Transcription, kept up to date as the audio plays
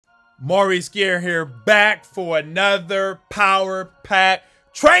Maurice here, back for another Power Pack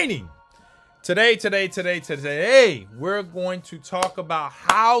training. Today, we're going to talk about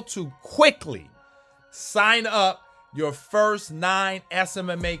how to quickly sign up your first 9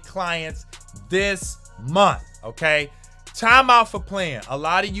 SMMA clients this month, okay? Time out for playing. A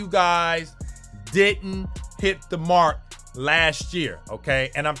lot of you guys didn't hit the mark last year,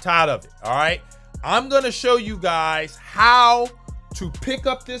 okay? And I'm tired of it, all right? I'm gonna show you guys how to pick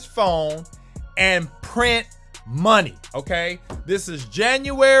up this phone and print money, okay? This is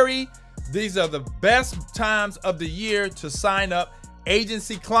January. These are the best times of the year to sign up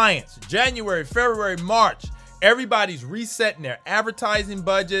agency clients. January, February, March, everybody's resetting their advertising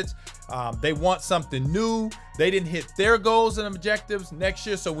budgets. They want something new. They didn't hit their goals and objectives next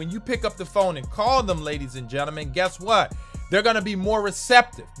year. So when you pick up the phone and call them, ladies and gentlemen, guess what? They're gonna be more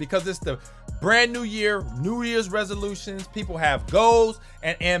receptive because it's the brand new year, New Year's resolutions. People have goals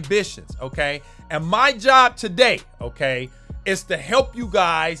and ambitions, okay? And my job today, okay, is to help you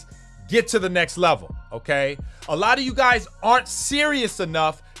guys get to the next level, okay? A lot of you guys aren't serious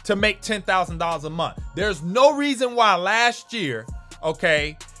enough to make $10,000 a month. There's no reason why last year,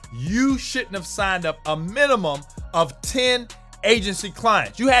 okay, you shouldn't have signed up a minimum of 10 agency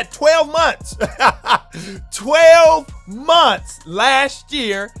clients. You had 12 months, 12 months last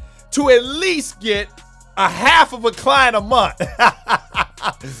year to at least get a half of a client a month.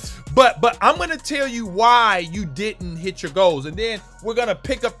 But I'm gonna tell you why you didn't hit your goals, and then we're gonna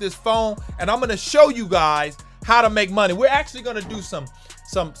pick up this phone and I'm gonna show you guys how to make money. We're actually gonna do some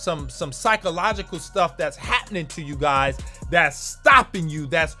psychological stuff that's happening to you guys, that's stopping you,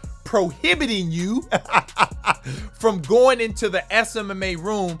 that's prohibiting you from going into the SMMA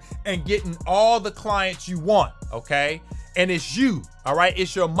room and getting all the clients you want, okay? And it's you, all right?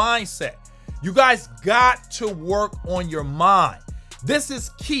 It's your mindset. You guys got to work on your mind. This is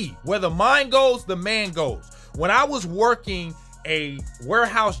key. Where the mind goes, the man goes. When I was working a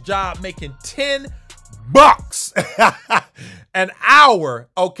warehouse job making 10 bucks an hour,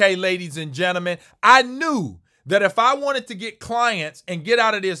 okay, ladies and gentlemen, I knew that if I wanted to get clients and get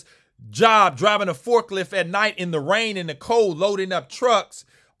out of this job driving a forklift at night in the rain and the cold, loading up trucks,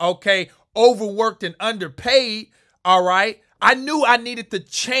 okay, overworked and underpaid, all right, I knew I needed to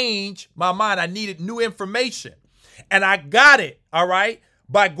change my mind. I needed new information. And I got it, all right,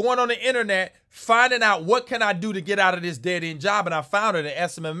 by going on the internet, finding out what can I do to get out of this dead-end job. And I found it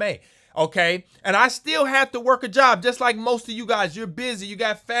at SMMA, okay? And I still have to work a job, just like most of you guys. You're busy. You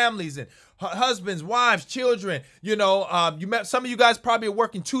got families and husbands, wives, children. You know, some of you guys probably are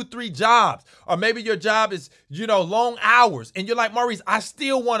working 2, 3 jobs, or maybe your job is, you know, long hours. And you're like, Maurice, I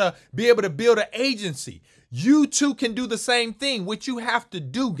still want to be able to build an agency. You too can do the same thing. What you have to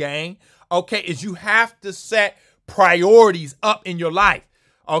do, gang, okay, is you have to set priorities up in your life,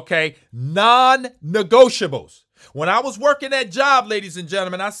 okay? Non-negotiables. When I was working that job, ladies and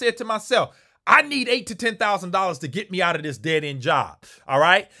gentlemen, I said to myself, I need $8,000 to $10,000 to get me out of this dead-end job, all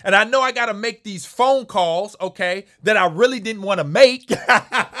right? And I know I got to make these phone calls, okay, that I really didn't want to make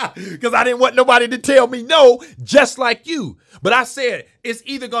because I didn't want nobody to tell me no, just like you. But I said, it's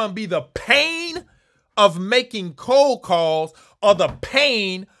either going to be the pain of making cold calls or the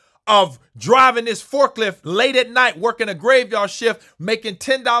pain of driving this forklift late at night, working a graveyard shift, making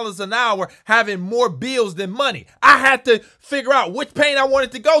 $10 an hour, having more bills than money. I had to figure out which pain I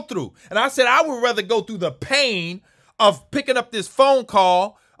wanted to go through. And I said, I would rather go through the pain of picking up this phone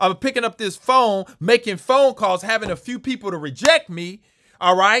call, making phone calls, having a few people to reject me,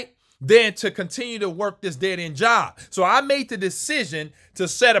 all right, than to continue to work this dead-end job. So I made the decision to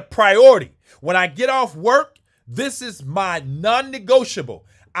set a priority. When I get off work, this is my non-negotiable.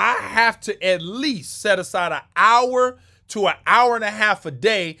 I have to at least set aside an hour to an hour and a half a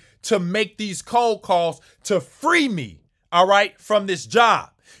day to make these cold calls to free me, all right, from this job.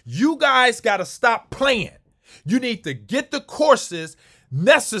 You guys got to stop playing. You need to get the courses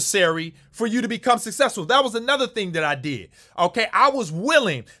necessary for you to become successful. That was another thing that I did, okay? I was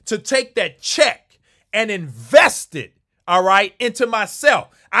willing to take that check and invest it, all right, into myself.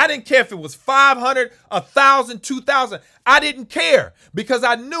 I didn't care if it was 500, 1,000, 2,000. I didn't care because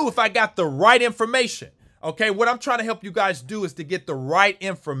I knew if I got the right information, okay, what I'm trying to help you guys do is to get the right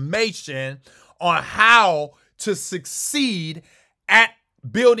information on how to succeed at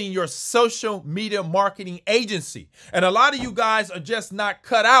building your social media marketing agency. And a lot of you guys are just not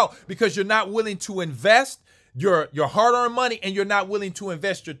cut out because you're not willing to invest your hard-earned money and you're not willing to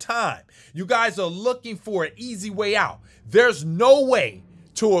invest your time. You guys are looking for an easy way out. There's no way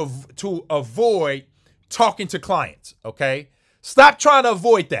to avoid talking to clients, okay? Stop trying to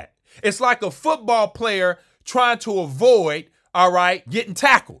avoid that. It's like a football player trying to avoid, all right, getting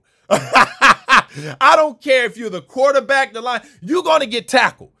tackled. I don't care if you're the quarterback, the line, you're going to get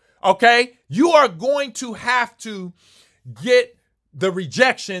tackled, okay? You are going to have to get the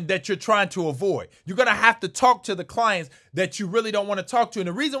rejection that you're trying to avoid. You're going to have to talk to the clients that you really don't want to talk to. And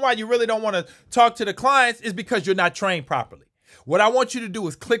the reason why you really don't want to talk to the clients is because you're not trained properly. What I want you to do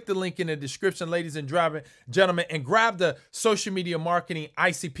is click the link in the description, ladies and gentlemen, and grab the social media marketing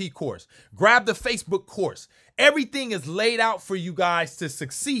ICP course. Grab the Facebook course. Everything is laid out for you guys to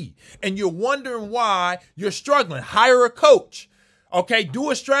succeed. And you're wondering why you're struggling. Hire a coach. Okay,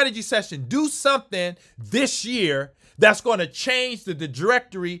 do a strategy session. Do something this year that's going to change the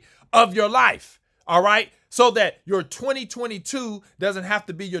trajectory of your life. All right, so that your 2022 doesn't have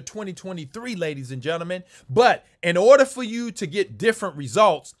to be your 2023, ladies and gentlemen. But in order for you to get different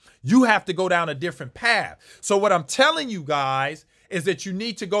results, you have to go down a different path. So what I'm telling you guys is that you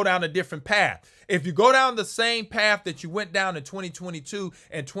need to go down a different path. If you go down the same path that you went down in 2022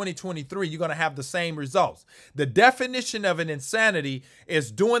 and 2023, you're going to have the same results. The definition of an insanity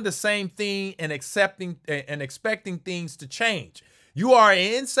is doing the same thing and accepting and expecting things to change. You are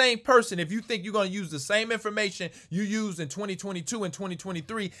an insane person if you think you're going to use the same information you used in 2022 and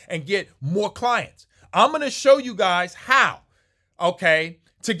 2023 and get more clients. I'm going to show you guys how, okay,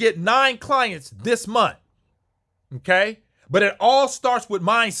 to get 9 clients this month, okay? But it all starts with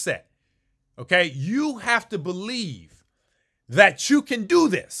mindset, okay? You have to believe that you can do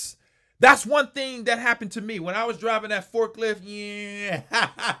this. That's one thing that happened to me when I was driving that forklift,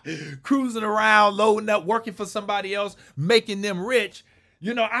 cruising around, loading up, working for somebody else, making them rich.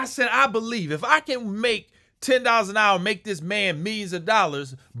 You know, I said, I believe if I can make $10 an hour, make this man millions of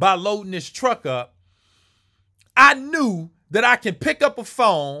dollars by loading this truck up, I knew that I can pick up a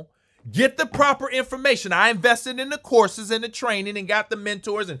phone, get the proper information. I invested in the courses and the training and got the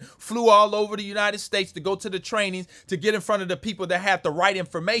mentors and flew all over the United States to go to the trainings to get in front of the people that had the right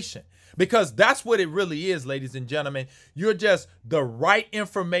information. Because that's what it really is, ladies and gentlemen. You're just the right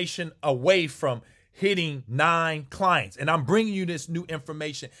information away from hitting 9 clients. And I'm bringing you this new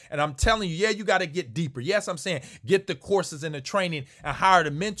information. And I'm telling you, yeah, you got to get deeper. Yes, I'm saying get the courses and the training and hire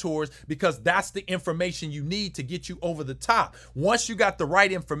the mentors because that's the information you need to get you over the top. Once you got the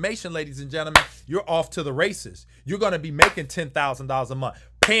right information, ladies and gentlemen, you're off to the races. You're going to be making $10,000 a month,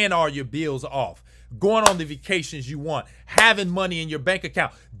 paying all your bills off, going on the vacations you want, having money in your bank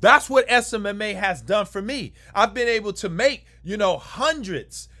account. That's what SMMA has done for me. I've been able to make,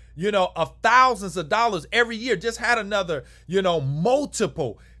 hundreds, of thousands of dollars every year. Just had another,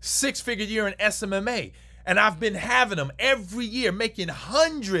 multiple 6-figure year in SMMA. And I've been having them every year, making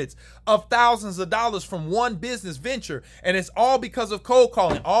hundreds of thousands of dollars from one business venture. And it's all because of cold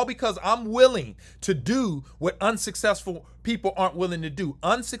calling, all because I'm willing to do what unsuccessful people aren't willing to do.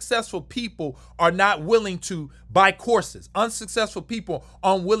 Unsuccessful people are not willing to buy courses. Unsuccessful people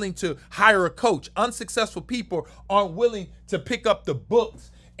aren't willing to hire a coach. Unsuccessful people aren't willing to pick up the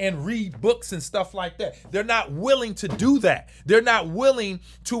books and read books and stuff like that. They're not willing to do that. They're not willing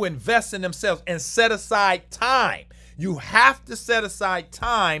to invest in themselves and set aside time. You have to set aside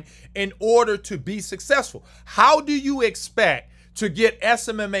time in order to be successful. How do you expect to get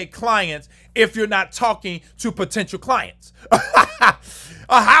SMMA clients if you're not talking to potential clients?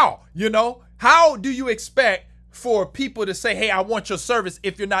 How? How do you expect for people to say, hey, I want your service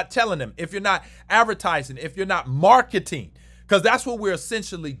if you're not telling them, if you're not advertising, if you're not marketing? Because that's what we're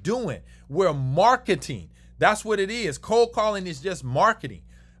essentially doing. We're marketing. That's what it is. Cold calling is just marketing.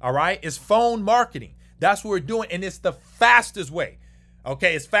 All right. It's phone marketing. That's what we're doing. And it's the fastest way.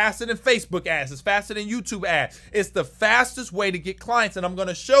 Okay. It's faster than Facebook ads. It's faster than YouTube ads. It's the fastest way to get clients. And I'm going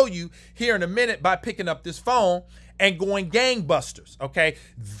to show you here in a minute by picking up this phone and going gangbusters. Okay.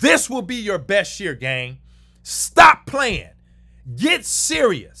 This will be your best year, gang. Stop playing. Get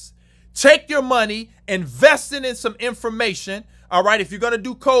serious. Take your money, invest it in some information. All right. If you're going to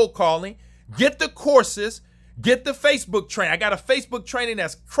do cold calling, get the courses, get the Facebook training. I got a Facebook training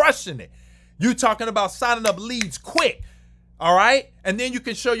that's crushing it. You're talking about signing up leads quick. All right. And then you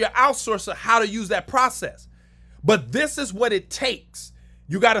can show your outsourcer how to use that process. But this is what it takes.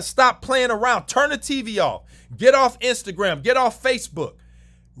 You got to stop playing around. Turn the TV off. Get off Instagram. Get off Facebook.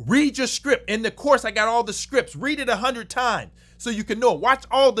 Read your script. In the course, I got all the scripts. Read it 100 times. So you can know. Watch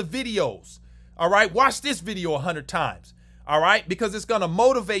all the videos. All right. Watch this video 100 times. All right. Because it's going to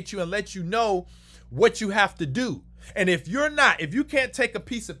motivate you and let you know what you have to do. And if you can't take a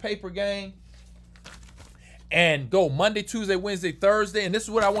piece of paper, gang, and go Monday, Tuesday, Wednesday, Thursday. And this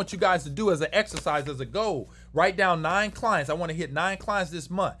is what I want you guys to do as an exercise, as a goal. Write down 9 clients. I want to hit 9 clients this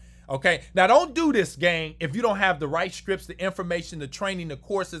month. Okay, now don't do this, gang, if you don't have the right scripts, the information, the training, the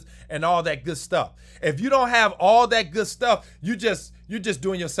courses, and all that good stuff. If you don't have all that good stuff, you're just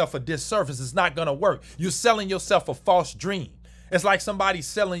doing yourself a disservice. It's not gonna work. You're selling yourself a false dream. It's like somebody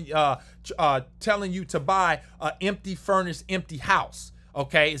selling, telling you to buy an empty furnished, empty house.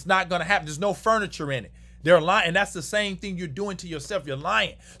 Okay, it's not gonna happen. There's no furniture in it. They're lying, and that's the same thing you're doing to yourself. You're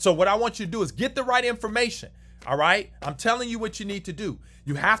lying. So what I want you to do is get the right information. All right, I'm telling you what you need to do.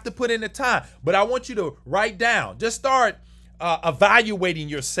 You have to put in the time, but I want you to write down. Just start evaluating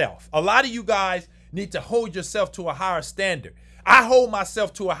yourself. A lot of you guys need to hold yourself to a higher standard. I hold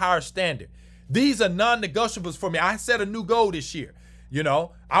myself to a higher standard. These are non-negotiables for me. I set a new goal this year. You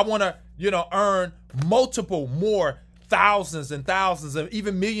know, I want to, earn multiple more thousands and thousands of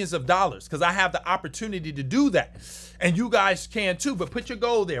even millions of dollars because I have the opportunity to do that. And you guys can too, but put your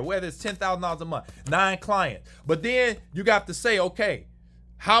goal there, whether it's $10,000 a month, 9 clients. But then you got to say, okay,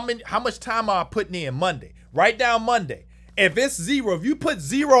 how much time am I putting in Monday? Write down Monday. If it's 0, if you put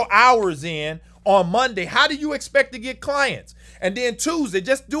 0 hours in on Monday, how do you expect to get clients? And then Tuesday,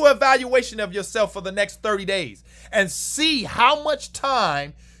 just do an evaluation of yourself for the next 30 days and see how much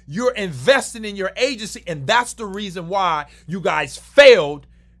time you're investing in your agency. And that's the reason why you guys failed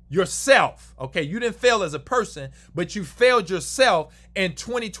yourself. Okay, you didn't fail as a person, but you failed yourself in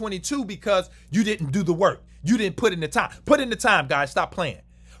 2022 because you didn't do the work. You didn't put in the time. Put in the time, guys. Stop playing.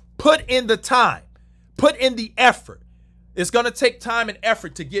 Put in the time. Put in the effort. It's going to take time and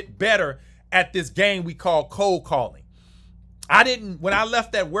effort to get better at this game we call cold calling. When I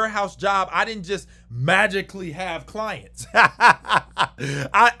left that warehouse job, I didn't just magically have clients.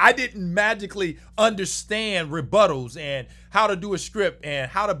 I didn't magically understand rebuttals and how to do a script and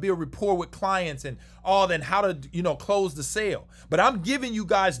how to build rapport with clients and all that, and how to, close the sale. But I'm giving you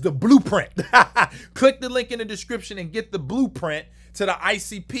guys the blueprint. Click the link in the description and get the blueprint to the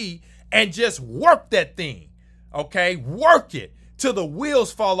ICP and just work that thing. Okay, work it till the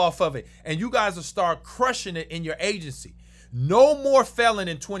wheels fall off of it, and you guys will start crushing it in your agency. No more failing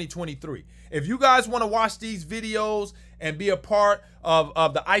in 2023. If you guys want to watch these videos and be a part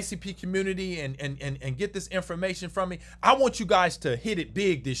of the ICP community and get this information from me, I want you guys to hit it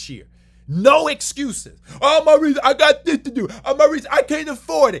big this year. No excuses. Oh, Maurice, I got this to do. Oh, Maurice, I can't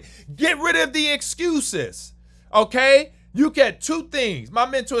afford it. Get rid of the excuses, okay? You get 2 things. My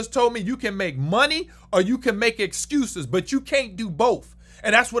mentors told me you can make money or you can make excuses, but you can't do both.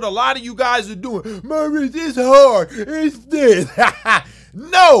 And that's what a lot of you guys are doing. Maurice, it's hard. It's this.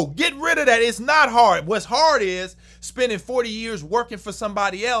 No, get rid of that. It's not hard. What's hard is spending 40 years working for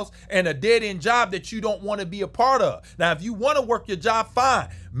somebody else and a dead-end job that you don't want to be a part of. Now, if you want to work your job, fine.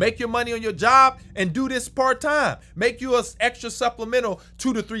 Make your money on your job and do this part-time. Make you an extra supplemental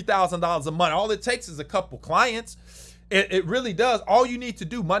 $2,000 to $3,000 a month. All it takes is a couple clients. It really does. All you need to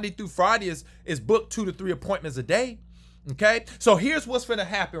do Monday through Friday is book 2 to 3 appointments a day. Okay, so here's what's finna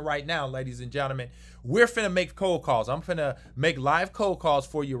happen right now, ladies and gentlemen. We're finna make cold calls. I'm finna make live cold calls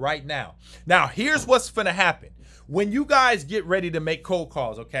for you right now. Now, here's what's finna happen. When you guys get ready to make cold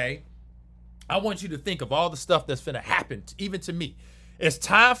calls, okay, I want you to think of all the stuff that's finna happen, even to me. It's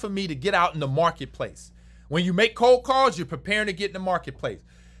time for me to get out in the marketplace. When you make cold calls, you're preparing to get in the marketplace.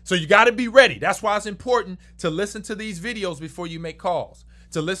 So you got to be ready. That's why it's important to listen to these videos before you make calls,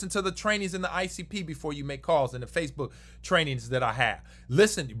 to listen to the trainings in the ICP before you make calls, and the Facebook trainings that I have.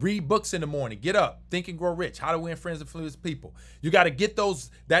 Listen, read books in the morning. Get up, Think and Grow Rich, How to Win Friends and Influence People. You got to get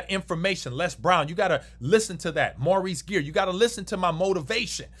that information. Les Brown, you got to listen to that. Maurice Gear, you got to listen to my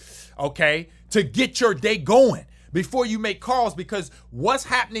motivation, okay, to get your day going before you make calls, because what's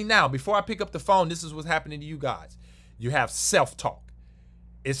happening now, before I pick up the phone, this is what's happening to you guys. You have self-talk.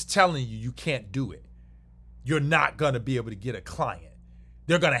 It's telling you you can't do it. You're not going to be able to get a client.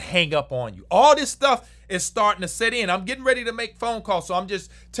 They're going to hang up on you. All this stuff is starting to set in. I'm getting ready to make phone calls, so I'm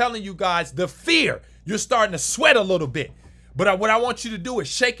just telling you guys the fear. You're starting to sweat a little bit. But what I want you to do is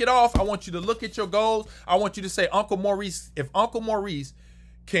shake it off. I want you to look at your goals. I want you to say, Uncle Maurice, if Uncle Maurice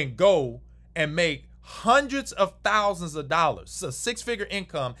can go and make hundreds of thousands of dollars, a 6-figure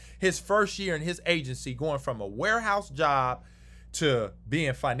income his first year in his agency, going from a warehouse job to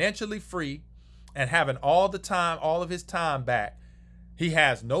being financially free and having all of his time back. He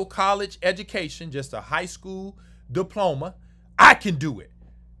has no college education, just a high school diploma. I can do it.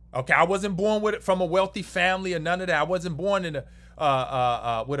 Okay, I wasn't born with it from a wealthy family or none of that. I wasn't born in with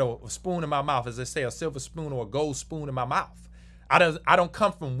a spoon in my mouth, as they say, a silver spoon or a gold spoon in my mouth. I don't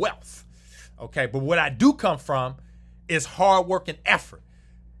come from wealth. Okay, but what I do come from is hard work and effort.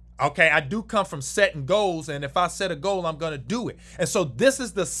 Okay, I do come from setting goals, and if I set a goal, I'm going to do it. And so this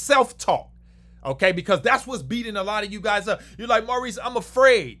is the self-talk. Okay, because that's what's beating a lot of you guys up. You're like, Maurice, I'm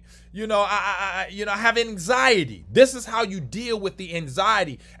afraid. I have anxiety. This is how you deal with the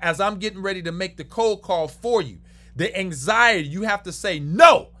anxiety as I'm getting ready to make the cold call for you. The anxiety, you have to say,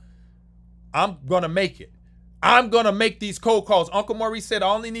 no, I'm going to make it. I'm going to make these cold calls. Uncle Maurice said, I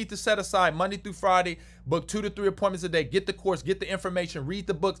only need to set aside Monday through Friday, book 2 to 3 appointments a day, get the course, get the information, read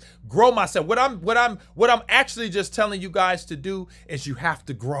the books, grow myself. What I'm actually just telling you guys to do is you have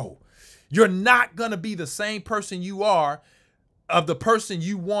to grow. You're not going to be the same person you are of the person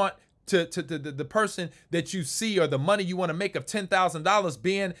you want to the person that you see, or the money you want to make of $10,000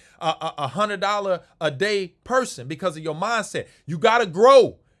 being a $100 a day person because of your mindset. You got to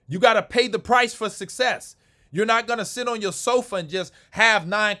grow. You got to pay the price for success. You're not going to sit on your sofa and just have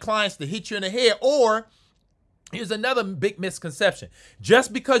 9 clients to hit you in the head. Or here's another big misconception.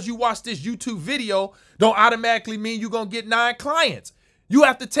 Just because you watch this YouTube video don't automatically mean you're going to get 9 clients. You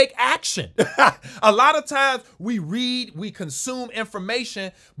have to take action. A lot of times we read, we consume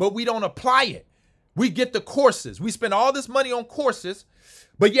information, but we don't apply it. We get the courses. We spend all this money on courses,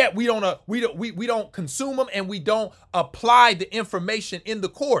 but yet we don't consume them, and we don't apply the information in the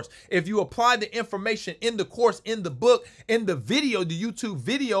course. If you apply the information in the course, in the book, in the video, the YouTube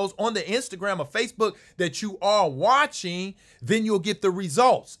videos, on the Instagram or Facebook that you are watching, then you'll get the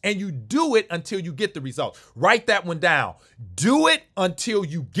results. And you do it until you get the results. Write that one down. Do it until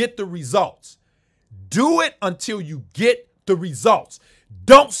you get the results. Do it until you get the results.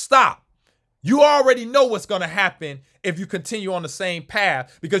 Don't stop. You already know what's going to happen if you continue on the same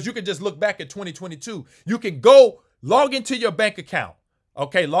path, because you can just look back at 2022. You can go log into your bank account,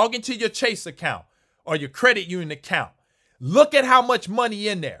 okay? Log into your Chase account or your credit union account. Look at how much money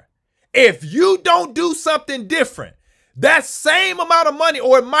in there. If you don't do something different, that same amount of money,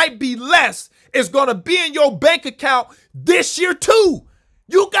 or it might be less, is going to be in your bank account this year too.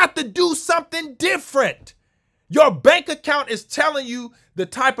 You got to do something different. Your bank account is telling you the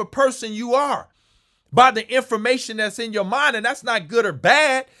type of person you are by the information that's in your mind, and that's not good or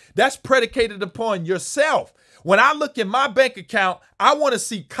bad. That's predicated upon yourself. When I look at my bank account, I want to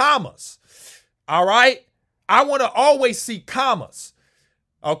see commas, all right? I want to always see commas,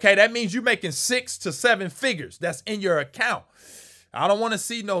 okay? That means you're making 6 to 7 figures. That's in your account. I don't want to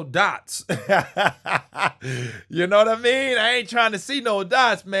see no dots. You know what I mean? I ain't trying to see no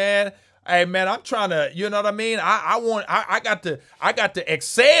dots, man. Hey, man, I'm trying to, you know what I mean? I got to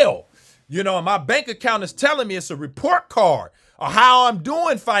excel. You know, my bank account is telling me, it's a report card of how I'm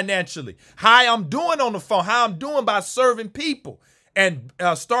doing financially, how I'm doing on the phone, how I'm doing by serving people and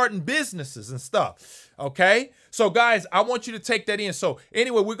starting businesses and stuff. Okay. So guys, I want you to take that in. So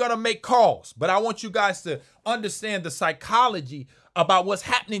anyway, we're going to make calls, but I want you guys to understand the psychology about what's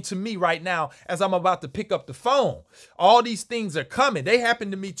happening to me right now as I'm about to pick up the phone. All these things are coming. They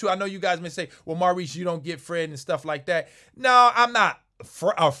happen to me too. I know you guys may say, well, Maurice, you don't get afraid and stuff like that. No, I'm not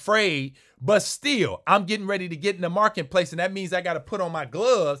afraid, but still, I'm getting ready to get in the marketplace, and that means I got to put on my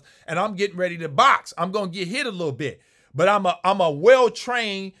gloves, and I'm getting ready to box. I'm going to get hit a little bit, but I'm a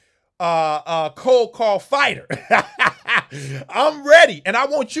well-trained cold call fighter. I'm ready, and I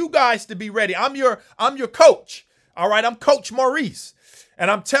want you guys to be ready. I'm your coach. All right, I'm Coach Maurice,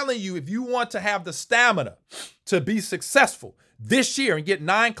 and I'm telling you, if you want to have the stamina to be successful this year and get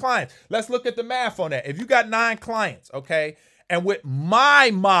 9 clients, let's look at the math on that. If you got 9 clients, okay, and with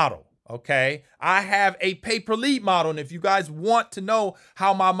my model, okay, I have a pay-per-lead model, and if you guys want to know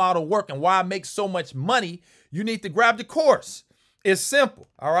how my model works and why I make so much money, you need to grab the course. It's simple,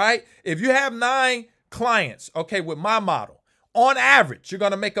 all right? If you have 9 clients, okay, with my model, on average, you're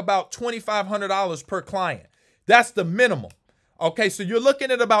going to make about $2,500 per client. That's the minimum. Okay, so you're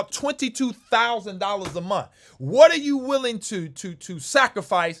looking at about $22,000 a month. What are you willing to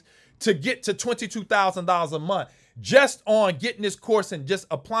sacrifice to get to $22,000 a month just on getting this course and just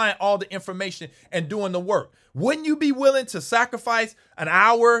applying all the information and doing the work? Wouldn't you be willing to sacrifice an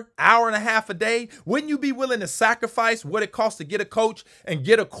hour and a half a day? Wouldn't you be willing to sacrifice what it costs to get a coach and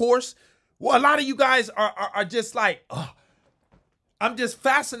get a course? Well, a lot of you guys are just like, oh, I'm just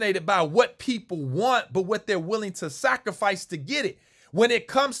fascinated by what people want, but what they're willing to sacrifice to get it. When it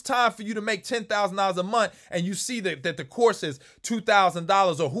comes time for you to make $10,000 a month and you see that the course is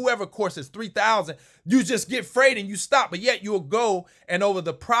 $2,000 or whoever course is $3,000, you just get afraid and you stop. But yet you'll go, and over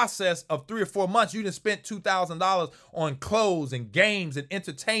the process of 3 or 4 months, you done spent $2,000 on clothes and games and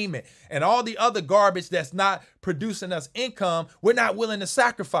entertainment and all the other garbage that's not producing us income. We're not willing to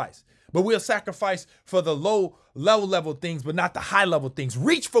sacrifice. But we'll sacrifice for the low level things, but not the high level things.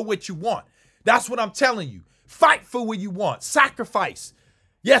 Reach for what you want. That's what I'm telling you. Fight for what you want. Sacrifice.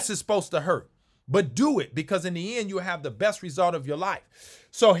 Yes, it's supposed to hurt. but do it, because in the end, you'll have the best result of your life.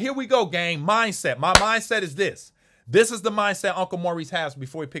 So here we go, gang. Mindset. My mindset is this. This is the mindset Uncle Maurice has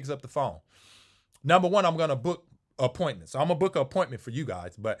before he picks up the phone. Number one, I'm going to book appointments. So I'm going to book an appointment for you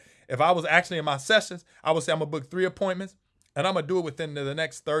guys. But if I was actually in my sessions, I would say I'm going to book 3 appointments, and I'm going to do it within the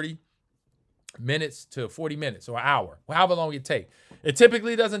next 30 minutes to 40 minutes or an hour, however long it takes. It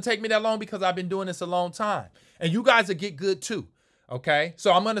typically doesn't take me that long because I've been doing this a long time. And you guys will get good too, okay?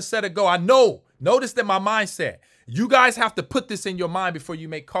 So I'm going to set a goal. I know, notice that my mindset, you guys have to put this in your mind before you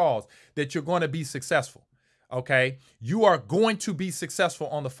make calls that you're going to be successful, okay? You are going to be successful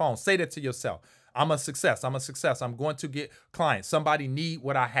on the phone. Say that to yourself. I'm a success. I'm a success. I'm going to get clients. Somebody need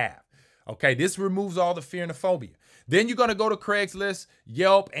what I have, okay? This removes all the fear and the phobia. Then you're going to go to Craigslist,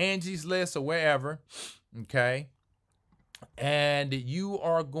 Yelp, Angie's List, or wherever, okay? And you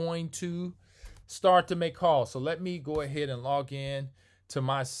are going to start to make calls. So let me go ahead and log in to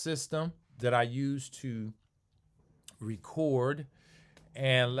my system that I use to record.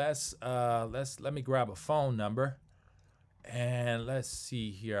 And let me grab a phone number. And let's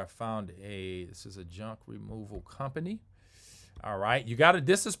see here. I found this is a junk removal company. All right,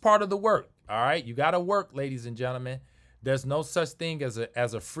 this is part of the work. All right, you got to work, ladies and gentlemen. There's no such thing as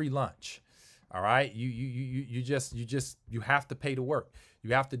a free lunch. All right, you have to pay to work.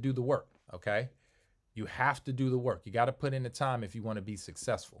 You have to do the work, okay? You have to do the work. You got to put in the time if you want to be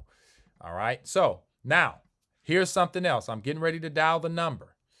successful. All right, so now here's something else. I'm getting ready to dial the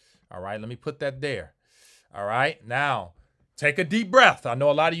number. All right, let me put that there. All right, now take a deep breath. I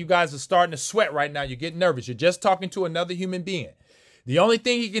know a lot of you guys are starting to sweat right now. You're getting nervous. You're just talking to another human being. The only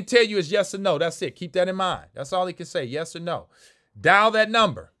thing he can tell you is yes or no. That's it. Keep that in mind. That's all he can say, yes or no. Dial that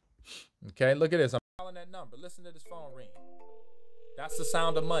number. Okay, look at this. I'm dialing that number. Listen to this phone ring. That's the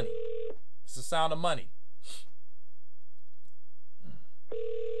sound of money. It's the sound of money.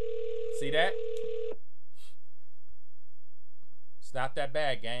 See that? It's not that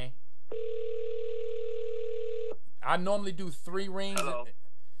bad, gang. I normally do 3 rings. Hello.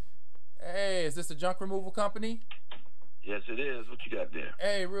 Hey, is this a junk removal company? Yes, it is. What you got there?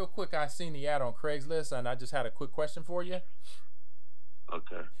 Hey, real quick, I seen the ad on Craigslist, and I just had a quick question for you.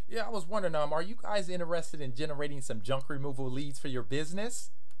 Okay. Yeah, I was wondering, are you guys interested in generating some junk removal leads for your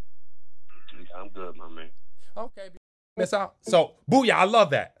business? Yeah, I'm good, my man. Okay. Miss out. So, booyah, I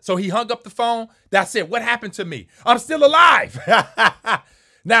love that. So he hung up the phone. That's it. What happened to me? I'm still alive.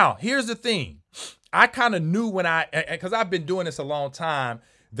 Now, here's the thing. I kind of knew because I've been doing this a long time,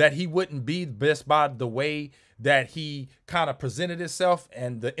 that he wouldn't be best by the way that he kind of presented himself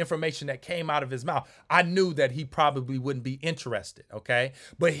and the information that came out of his mouth. I knew that he probably wouldn't be interested, okay?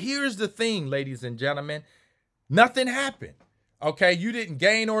 But here's the thing, ladies and gentlemen. Nothing happened, okay? You didn't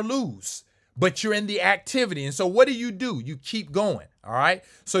gain or lose, but you're in the activity. And so what do? You keep going, all right?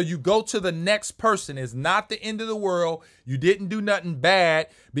 So you go to the next person. It's not the end of the world. You didn't do nothing bad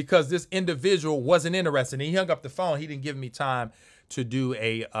because this individual wasn't interested. And he hung up the phone. He didn't give me time to do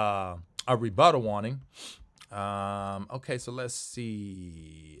a rebuttal on him. Okay, so let's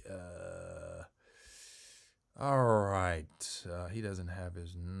see. All right. He doesn't have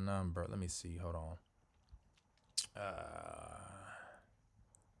his number. Let me see. Hold on.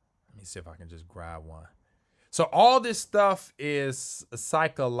 Let me see if I can just grab one. So all this stuff is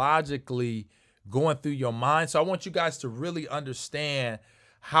psychologically going through your mind. So I want you guys to really understand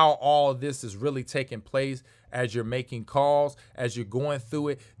how all this is really taking place as you're making calls, as you're going through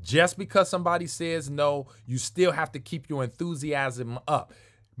it. Just because somebody says no, you still have to keep your enthusiasm up.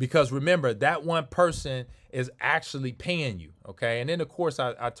 Because remember, that one person is actually paying you, okay? And then, of course,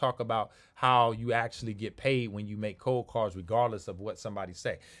 I talk about how you actually get paid when you make cold calls, regardless of what somebody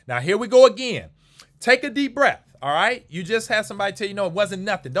say. Now, here we go again. Take a deep breath, all right? You just had somebody tell you, no, it wasn't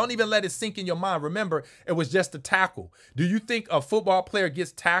nothing. Don't even let it sink in your mind. Remember, it was just a tackle. Do you think a football player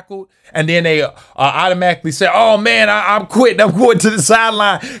gets tackled and then they automatically say, oh, man, I'm quitting. I'm going to the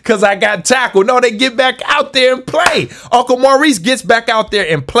sideline because I got tackled? No, they get back out there and play. Uncle Maurice gets back out there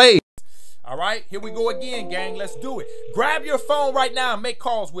and plays. All right, here we go again, gang. Let's do it. Grab your phone right now and make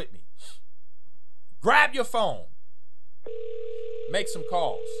calls with me. Grab your phone. Make some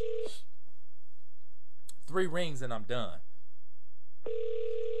calls. 3 rings and I'm done.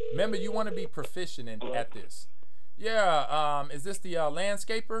 Remember, you want to be proficient at this. Yeah, is this the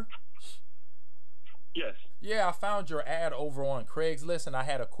landscaper? Yes. Yeah, I found your ad over on Craigslist and I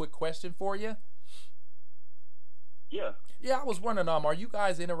had a quick question for you. Yeah. Yeah, I was wondering, are you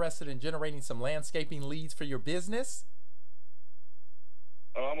guys interested in generating some landscaping leads for your business?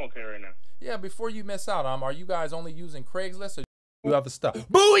 Oh, I'm okay right now. Yeah, before you miss out, are you guys only using Craigslist or do other stuff?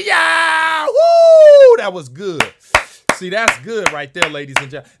 Booyah! Woo! That was good. See, that's good right there, ladies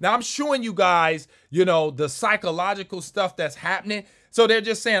and gentlemen. Now, I'm showing you guys, you know, the psychological stuff that's happening. So they're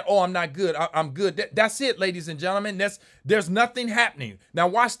just saying, oh, I'm not good. I'm good. That's it, ladies and gentlemen. There's nothing happening. Now,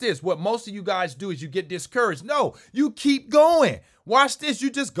 watch this. What most of you guys do is you get discouraged. No, you keep going. Watch this. You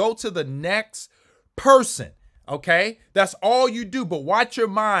just go to the next person. Okay, that's all you do. But watch your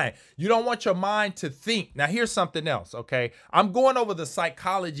mind. You don't want your mind to think. Now, here's something else. Okay, I'm going over the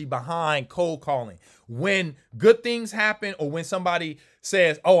psychology behind cold calling. When good things happen or when somebody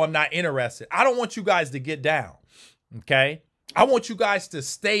says, oh, I'm not interested, I don't want you guys to get down. Okay, I want you guys to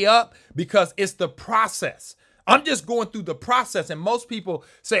stay up because it's the process. I'm just going through the process. And most people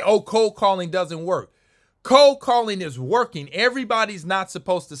say, oh, cold calling doesn't work. Cold calling is working. Everybody's not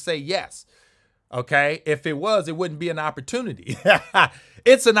supposed to say yes. Okay, if it was, it wouldn't be an opportunity.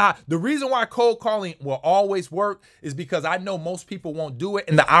 The reason why cold calling will always work is because I know most people won't do it,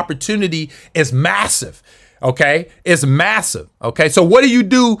 and the opportunity is massive. Okay, it's massive. Okay, so what do you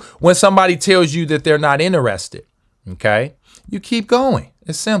do when somebody tells you that they're not interested? Okay, you keep going.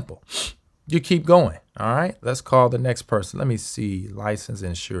 It's simple. You keep going. All right, let's call the next person. Let me see. License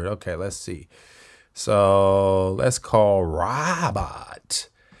insured. Okay, let's see. So let's call Robert.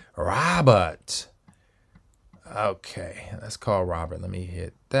 Robert. Okay, let's call Robert. Let me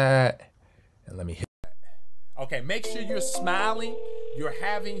hit that. And let me hit that. Okay, make sure you're smiling. You're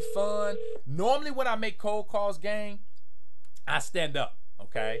having fun. Normally when I make cold calls, gang, I stand up.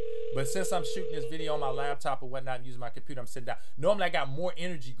 Okay, but since I'm shooting this video on my laptop or whatnot and using my computer, I'm sitting down. Normally I got more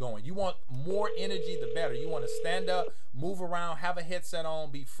energy going. You want more energy, the better. You want to stand up, move around, have a headset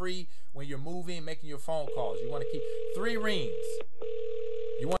on, be free when you're moving, making your phone calls. You want to keep 3 rings.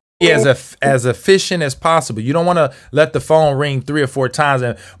 You want to be as efficient as possible. You don't want to let the phone ring 3 or 4 times.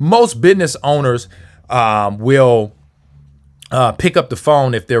 And most business owners will pick up the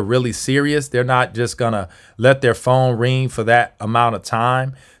phone if they're really serious. They're not just gonna let their phone ring for that amount of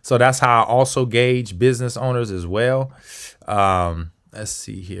time. So that's how I also gauge business owners as well. Let's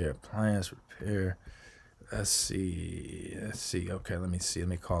see here, appliance repair. Let's see. Okay, let me see. Let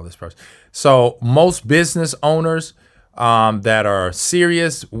me call this person. So most business owners that are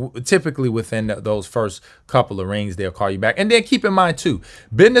serious, typically within those first couple of rings, they'll call you back. And then keep in mind too,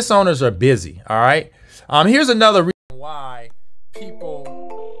 business owners are busy. All right. Here's another reason why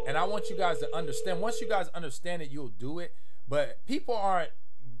people, and I want you guys to understand, once you guys understand it, you'll do it. But people aren't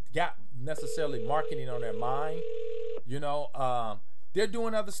got necessarily marketing on their mind. You know, they're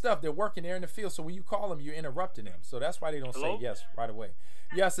doing other stuff. They're working there in the field. So when you call them, you're interrupting them. So that's why they don't say yes right away.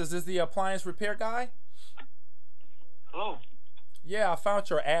 Yes, is this the appliance repair guy? Hello. Yeah, I found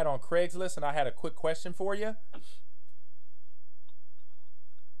your ad on Craigslist and I had a quick question for you.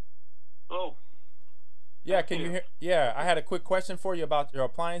 Hello. Yeah, can you hear? Yeah, I had a quick question for you about your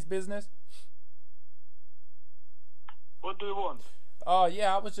appliance business. What do you want?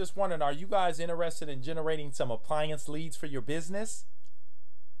 Yeah, I was just wondering, are you guys interested in generating some appliance leads for your business?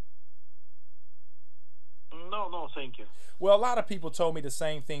 No, thank you. Well, a lot of people told me the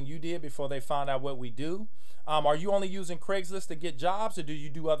same thing you did before they found out what we do. Are you only using Craigslist to get jobs, or do you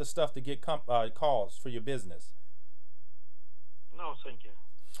do other stuff to get calls for your business? No, thank you.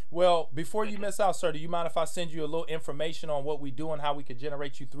 Well, before you miss out, sir, do you mind if I send you a little information on what we do and how we could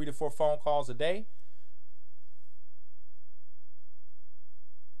generate you 3 to 4 phone calls a day?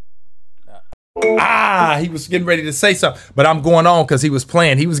 He was getting ready to say something, but I'm going on because he was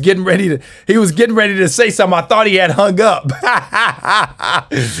playing. He was getting ready to say something. I thought he had hung up.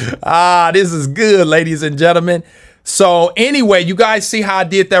 This is good, ladies and gentlemen. So anyway, you guys see how I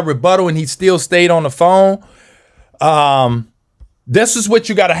did that rebuttal and he still stayed on the phone. This is what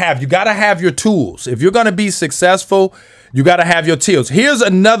you got to have. You got to have your tools. If you're going to be successful, you got to have your tools. Here's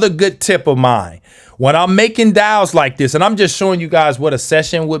another good tip of mine. When I'm making dials like this, and I'm just showing you guys what a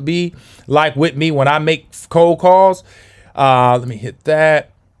session would be like with me when I make cold calls. Let me hit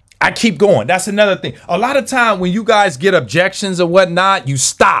that. I keep going. That's another thing. A lot of time when you guys get objections or whatnot, you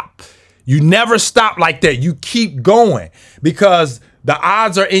stop. You never stop like that. You keep going because the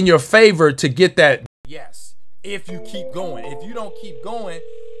odds are in your favor to get that yes. If you keep going. If you don't keep going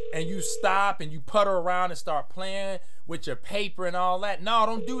and you stop and you putter around and start playing with your paper and all that, no,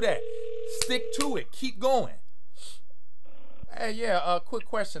 don't do that. Stick to it. Keep going. Hey, yeah, quick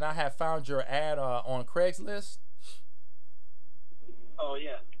question. I have found your ad on Craigslist. Oh,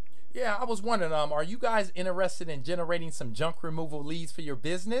 yeah. Yeah, I was wondering, are you guys interested in generating some junk removal leads for your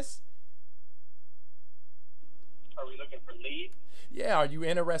business? Are we looking for leads? Yeah, are you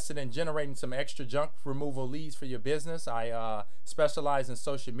interested in generating some extra junk removal leads for your business? I specialize in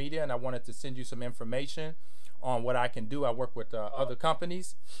social media, and I wanted to send you some information on what I can do. I work with other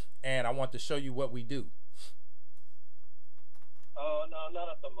companies, and I want to show you what we do. Oh, no, not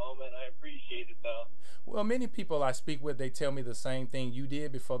at the moment. I appreciate it, though. Well, many people I speak with, they tell me the same thing you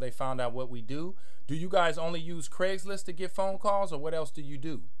did before they found out what we do. Do you guys only use Craigslist to get phone calls, or what else do you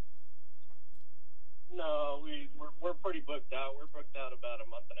do? No, we're pretty booked out. We're booked out about a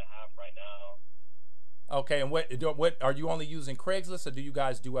month and a half right now. Okay, and what are you only using Craigslist, or do you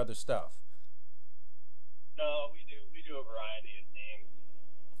guys do other stuff? No, we do a variety of things.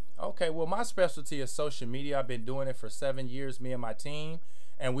 Okay, well, my specialty is social media. I've been doing it for 7 years, me and my team,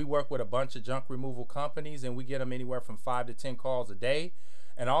 and we work with a bunch of junk removal companies, and we get them anywhere from 5 to 10 calls a day.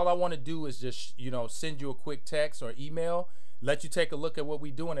 And all I want to do is just, send you a quick text or email, let you take a look at what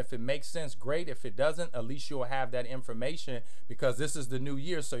we do, and if it makes sense, great. If it doesn't, at least you'll have that information, because this is the new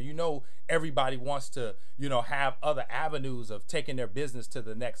year, so everybody wants to, have other avenues of taking their business to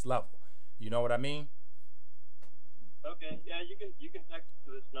the next level. You know what I mean? Okay, yeah, you can text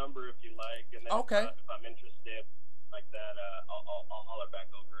to this number if you like, and then okay. If I'm interested like that, I'll holler back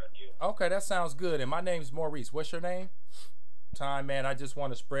over at you. Okay, that sounds good. And my name's Maurice. What's your name? Man, I just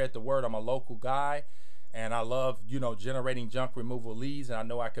want to spread the word. I'm a local guy, and I love, generating junk removal leads, and I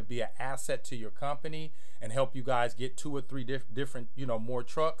know I could be an asset to your company and help you guys get 2 or 3 different, more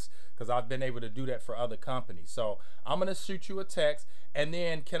trucks, because I've been able to do that for other companies. So I'm going to shoot you a text, and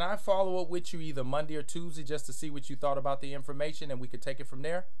then can I follow up with you either Monday or Tuesday just to see what you thought about the information, and we could take it from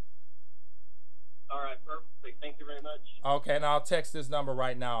there? All right, perfect. Thank you very much. Okay, and I'll text this number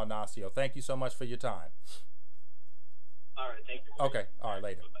right now, Ignacio. Thank you so much for your time. All right, thank you. Okay, all right,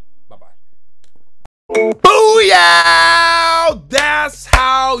 later. Bye-bye. Booyah! That's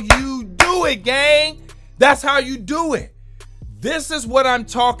how you do it, gang. That's how you do it. This is what I'm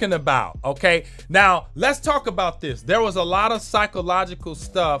talking about, okay? Now, let's talk about this. There was a lot of psychological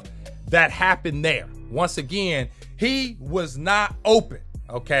stuff that happened there. Once again, he was not open,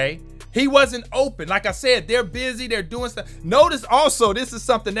 okay? He wasn't open. Like I said, they're busy. They're doing stuff. Notice also, this is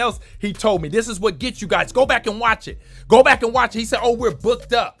something else he told me. This is what gets you guys. Go back and watch it. Go back and watch it. He said, oh, we're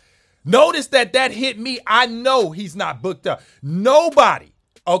booked up. Notice that hit me. I know he's not booked up. Nobody,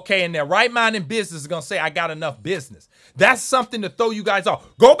 okay, in their right mind in business is going to say, I got enough business. That's something to throw you guys off.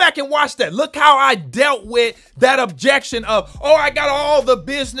 Go back and watch that. Look how I dealt with that objection of, oh, I got all the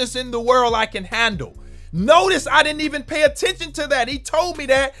business in the world I can handle. Notice I didn't even pay attention to that. He told me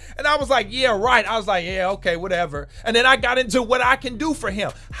that, and I was like, yeah, right. I was like, yeah, okay, whatever. And then I got into what I can do for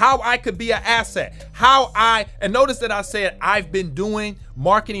him, how I could be an asset, and notice that I said I've been doing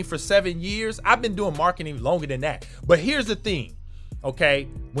marketing for 7 years. I've been doing marketing longer than that. But here's the thing, okay?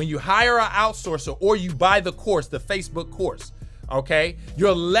 When you hire an outsourcer or you buy the course, the Facebook course, okay?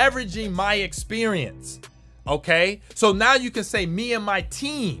 You're leveraging my experience, okay? So now you can say me and my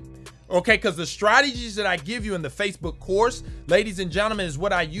team. Okay, because the strategies that I give you in the Facebook course, ladies and gentlemen, is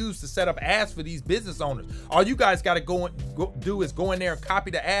what I use to set up ads for these business owners. All you guys got to do is go in there and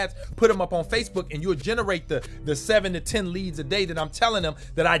copy the ads, put them up on Facebook, and you'll generate the 7 to 10 leads a day that I'm telling them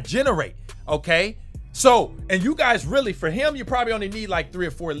that I generate, okay? So, and you guys really, for him, you probably only need like 3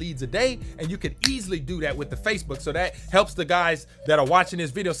 or 4 leads a day, and you could easily do that with the Facebook. So that helps the guys that are watching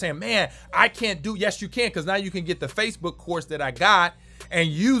this video saying, man, I can't do, yes, you can, because now you can get the Facebook course that I got and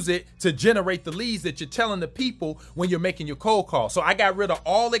use it to generate the leads that you're telling the people when you're making your cold call. So I got rid of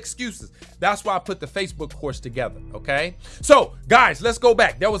all excuses. That's why I put the Facebook course together, okay? So, guys, let's go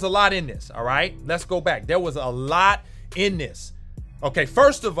back. There was a lot in this, all right? Let's go back. There was a lot in this. Okay,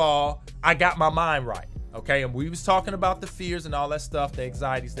 first of all, I got my mind right, okay? And we was talking about the fears and all that stuff, the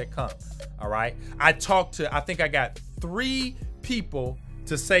anxieties that come, all right? I think I got 3 people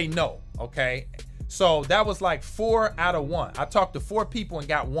to say no, okay? So that was like 4 out of 1. I talked to 4 people and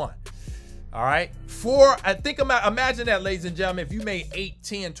got 1. All right. 4. I think imagine that, ladies and gentlemen, if you made 8,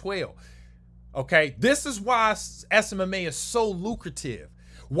 10, 12. Okay. This is why SMMA is so lucrative.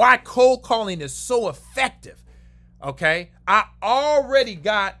 Why cold calling is so effective. Okay. I already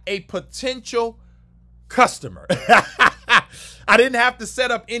got a potential customer. I didn't have to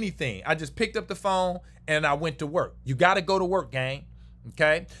set up anything. I just picked up the phone and I went to work. You got to go to work, gang.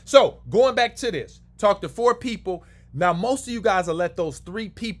 Okay, so going back to this, talk to 4 people. Now, most of you guys will let those 3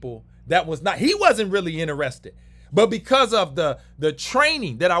 people he wasn't really interested. But because of the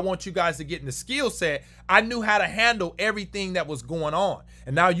training that I want you guys to get in the skill set, I knew how to handle everything that was going on.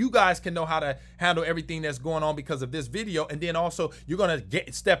 And now you guys can know how to handle everything that's going on because of this video. And then also you're going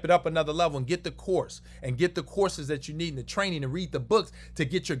to step it up another level and get the course and get the courses that you need in the training and read the books to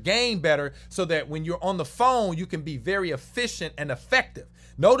get your game better so that when you're on the phone, you can be very efficient and effective.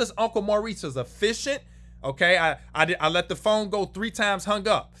 Notice Uncle Maurice is efficient. Okay, I let the phone go 3 times, hung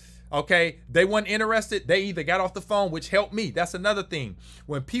up. Okay, they weren't interested. They either got off the phone, which helped me. That's another thing.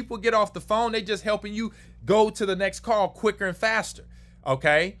 When people get off the phone, they just helping you go to the next call quicker and faster.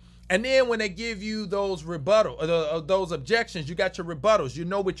 Okay, and then when they give you those those objections, you got your rebuttals. You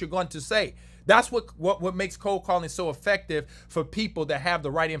know what you're going to say. That's what makes cold calling so effective for people that have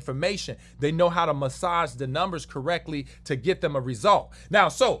the right information. They know how to massage the numbers correctly to get them a result. Now,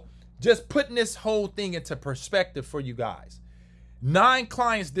 so just putting this whole thing into perspective for you guys. 9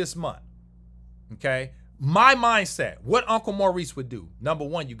 clients this month, okay? My mindset, what Uncle Maurice would do. Number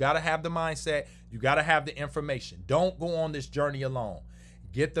one, you got to have the mindset. You got to have the information. Don't go on this journey alone.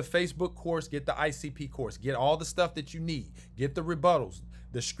 Get the Facebook course, get the ICP course, get all the stuff that you need. Get the rebuttals,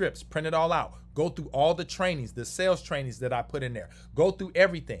 the scripts, print it all out. Go through all the trainings, the sales trainings that I put in there. Go through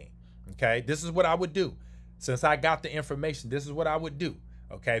everything, okay? This is what I would do. Since I got the information, this is what I would do,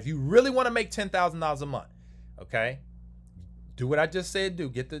 okay? If you really want to make $10,000 a month, okay? Do what I just said do.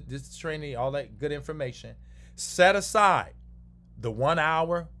 Get this training, all that good information. Set aside the 1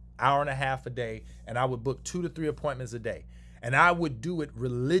 hour, hour and a half a day, and I would book 2 to 3 appointments a day. And I would do it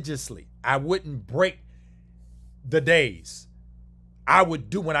religiously. I wouldn't break the days. I would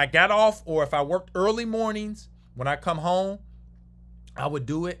do when I got off, or if I worked early mornings, when I come home, I would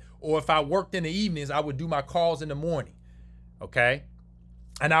do it. Or if I worked in the evenings, I would do my calls in the morning. Okay?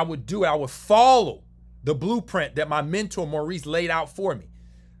 And I would do it. I would follow the blueprint that my mentor Maurice laid out for me.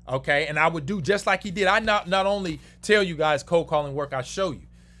 Okay, and I would do just like he did. I not only tell you guys cold calling work, I show you.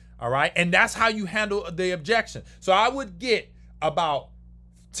 All right, and that's how you handle the objection. So I would get about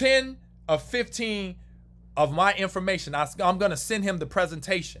 10 or 15 of my information. I'm gonna send him the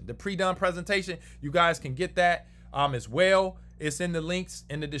presentation, the pre-done presentation. You guys can get that as well. It's in the links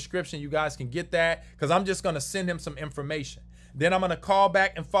in the description. You guys can get that because I'm just gonna send him some information. Then I'm going to call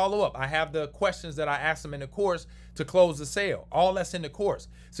back and follow up. I have the questions that I asked them in the course to close the sale. All that's in the course.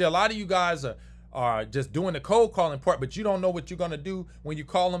 See, a lot of you guys are just doing the cold calling part, but you don't know what you're going to do when you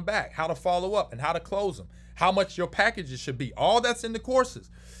call them back, how to follow up and how to close them, how much your packages should be. All that's in the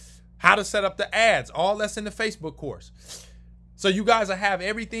courses. How to set up the ads. All that's in the Facebook course. So you guys will have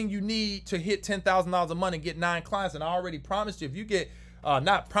everything you need to hit $10,000 a month and get 9 clients. And I already promised you, if you get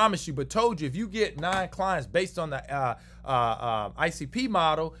not promised you, but told you, if you get 9 clients based on the ICP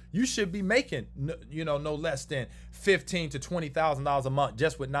model, you should be making, no less than $15,000 to $20,000 a month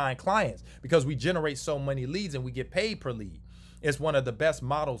just with 9 clients, because we generate so many leads and we get paid per lead. It's one of the best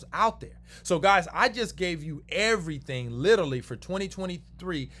models out there. So guys, I just gave you everything literally for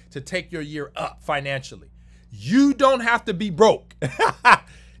 2023 to take your year up financially. You don't have to be broke.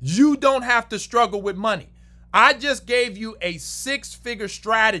 You don't have to struggle with money. I just gave you a 6-figure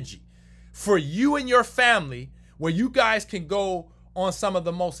strategy for you and your family where you guys can go on some of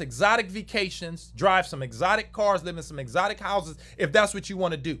the most exotic vacations, drive some exotic cars, live in some exotic houses, if that's what you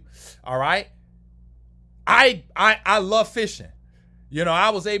want to do. All right. I love fishing. I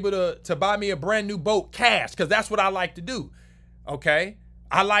was able to buy me a brand new boat cash because that's what I like to do. Okay.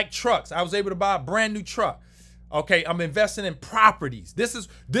 I like trucks. I was able to buy a brand new truck. Okay. I'm investing in properties. This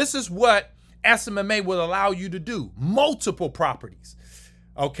is what SMMA will allow you to do. Multiple properties.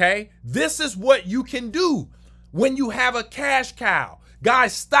 Okay. This is what you can do when you have a cash cow.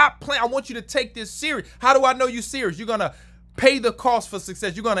 Guys, stop playing. I want you to take this serious. How do I know you're serious? You're going to pay the cost for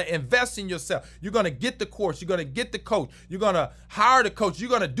success. You're going to invest in yourself. You're going to get the course. You're going to get the coach. You're going to hire the coach. You're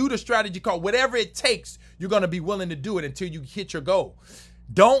going to do the strategy call. Whatever it takes, you're going to be willing to do it until you hit your goal.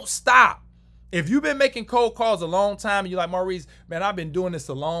 Don't stop. If you've been making cold calls a long time and you're like, Maurice, man, I've been doing this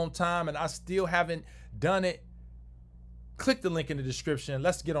a long time and I still haven't done it, click the link in the description.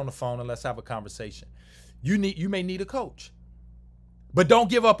 Let's get on the phone and let's have a conversation. You may need a coach. But don't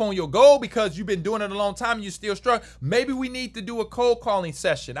give up on your goal because you've been doing it a long time and you still struggle. Maybe we need to do a cold calling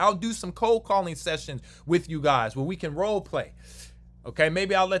session. I'll do some cold calling sessions with you guys where we can role play. Okay,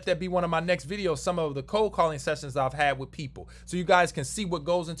 maybe I'll let that be one of my next videos, some of the cold calling sessions I've had with people, so you guys can see what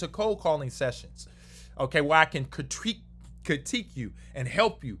goes into cold calling sessions. Okay, where I can critique you and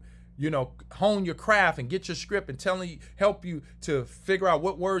help you, hone your craft and get your script and help you to figure out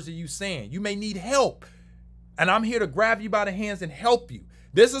what words are you saying. You may need help, and I'm here to grab you by the hands and help you.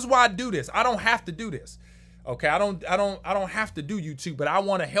 This is why I do this. I don't have to do this. Okay, I don't have to do YouTube, but I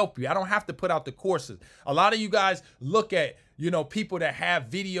want to help you. I don't have to put out the courses. A lot of you guys look at, people that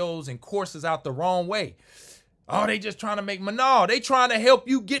have videos and courses out the wrong way. Oh, they just trying to make money. No, they trying to help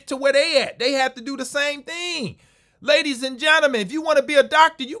you get to where they at. They have to do the same thing. Ladies and gentlemen, if you want to be a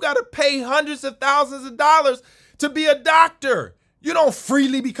doctor, you got to pay hundreds of thousands of dollars to be a doctor. You don't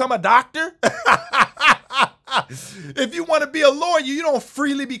freely become a doctor. If you want to be a lawyer, you don't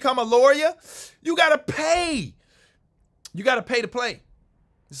freely become a lawyer. You got to pay. You got to pay to play.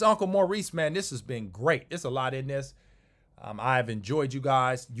 This is Uncle Maurice, man. This has been great. There's a lot in this. I have enjoyed you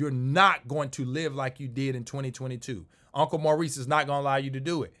guys. You're not going to live like you did in 2022. Uncle Maurice is not going to allow you to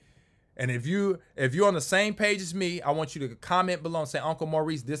do it. And if you're on the same page as me, I want you to comment below and say, Uncle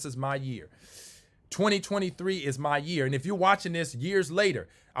Maurice, this is my year. 2023 is my year. And if you're watching this years later,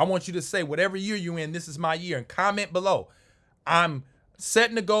 I want you to say, whatever year you're in, this is my year. And comment below. I'm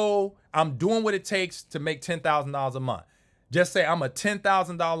setting a goal. I'm doing what it takes to make $10,000 a month. Just say, I'm a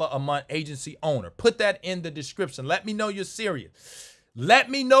 $10,000 a month agency owner. Put that in the description. Let me know you're serious. Let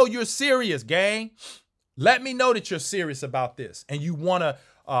me know you're serious, gang. Let me know that you're serious about this and you want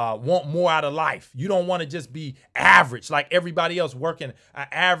more out of life. You don't want to just be average like everybody else, working an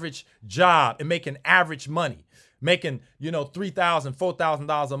average job and making average money, making, $3,000,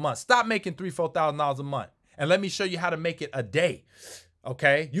 $4,000 a month. Stop making $3,000, $4,000 a month. And let me show you how to make it a day.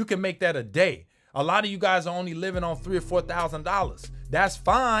 Okay. You can make that a day. A lot of you guys are only living on $3,000 or $4,000. That's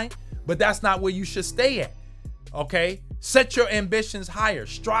fine, but that's not where you should stay at. Okay. Set your ambitions higher.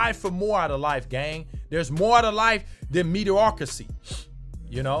 Strive for more out of life, gang. There's more out of life than mediocrity.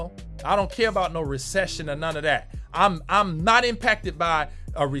 I don't care about no recession or none of that. I'm not impacted by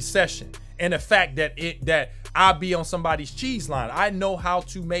a recession and the fact that I'll be on somebody's cheese line. I know how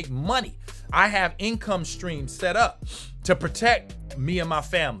to make money. I have income streams set up to protect me and my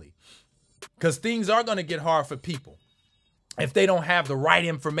family. Because things are going to get hard for people if they don't have the right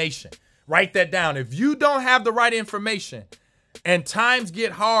information. Write that down. If you don't have the right information and times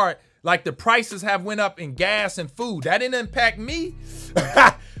get hard, like the prices have went up in gas and food, that didn't impact me.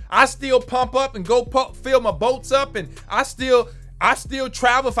 I still pump up and go fill my boats up, and I still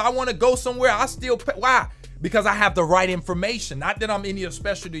travel. If I want to go somewhere, I still pay. Why? Because I have the right information. Not that I'm any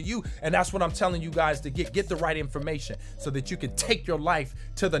special to you. And that's what I'm telling you guys to get the right information so that you can take your life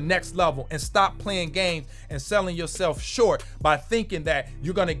to the next level and stop playing games and selling yourself short by thinking that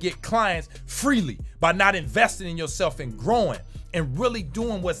you're going to get clients freely by not investing in yourself and growing and really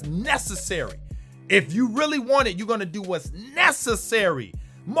doing what's necessary. If you really want it, you're going to do what's necessary.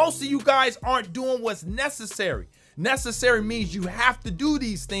 Most of you guys aren't doing what's necessary. Necessary means you have to do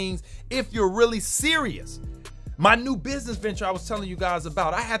these things if you're really serious. My new business venture I was telling you guys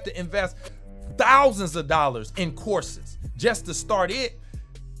about, I had to invest thousands of dollars in courses just to start it.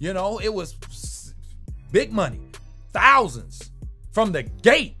 It was big money, thousands from the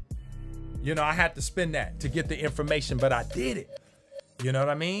gate. I had to spend that to get the information, but I did it. You know what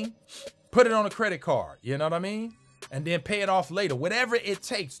I mean? Put it on a credit card, you know what I mean? And then pay it off later. Whatever it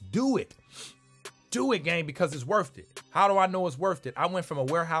takes, do it. Do it, gang, because it's worth it. How do I know it's worth it? I went from a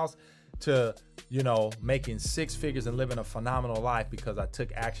warehouse to, making six figures and living a phenomenal life because I took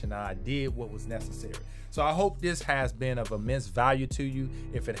action and I did what was necessary. So I hope this has been of immense value to you.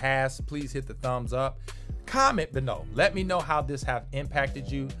 If it has, please hit the thumbs up. Comment below. Let me know how this have impacted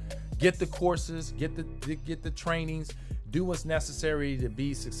you. Get the courses, get the trainings, do what's necessary to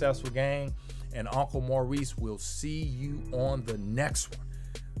be successful, gang. And Uncle Maurice will see you on the next one.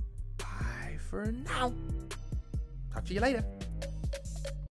 Bye for now. Talk to you later.